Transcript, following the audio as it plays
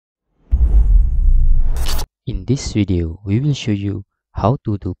In this video, we will show you how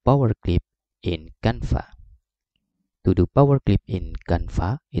to do Powerclip in Canva. To do Powerclip in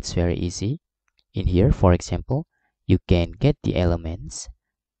Canva, it's very easy. In here, for example, you can get the elements,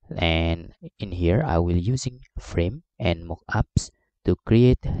 and in here I will using frame and mockups to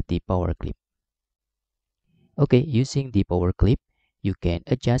create the Powerclip. Okay, using the Powerclip, you can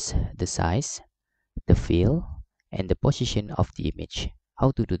adjust the size, the fill, and the position of the image.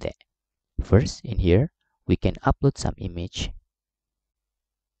 How to do that? First, in here, we can upload some image.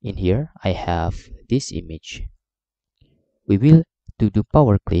 In here, I have this image. We will to do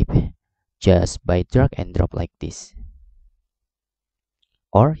Powerclip just by drag and drop like this.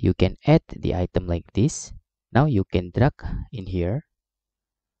 Or you can add the item like this. Now you can drag in here.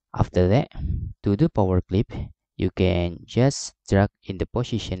 After that, to do Powerclip, you can just drag in the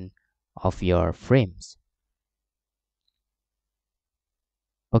position of your frames.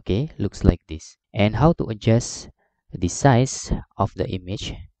 Okay, looks like this. And how to adjust the size of the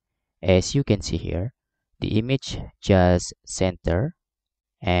image? As you can see here, the image just center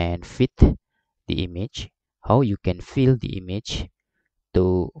and fit the image. How you can fill the image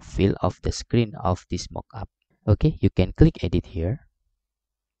to fill off the screen of this mockup. Okay, you can click edit here.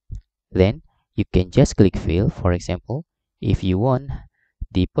 Then you can just click fill. For example, if you want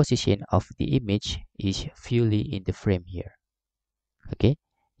the position of the image is fully in the frame here. Okay,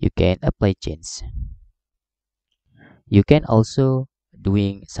 you can apply change. You can also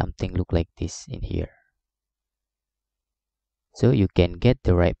doing something look like this in here. So you can get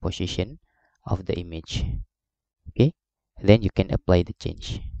the right position of the image. Okay, then you can apply the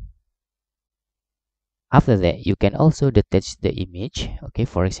change. After that, you can also detach the image. Okay,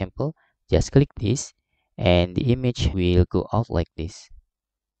 for example, just click this and the image will go out like this.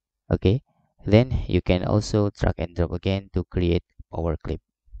 Okay, then you can also drag and drop again to create power clip,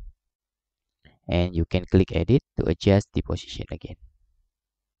 and you can click edit to adjust the position again.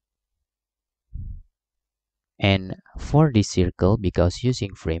 And for this circle, because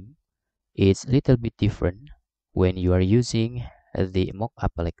using frame, it's little bit different when you are using the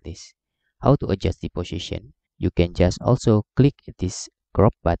mock-up like this. How to adjust the position? You can just also click this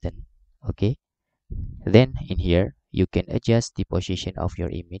crop button. Okay, then in here you can adjust the position of your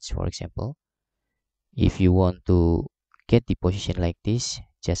image. For example, if you want to get the position like this,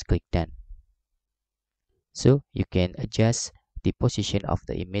 just click done. So you can adjust the position of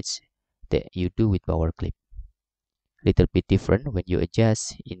the image that you do with Powerclip. Little bit different when you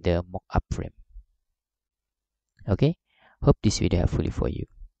adjust in the mock-up frame. Okay, hope this video helpful for you.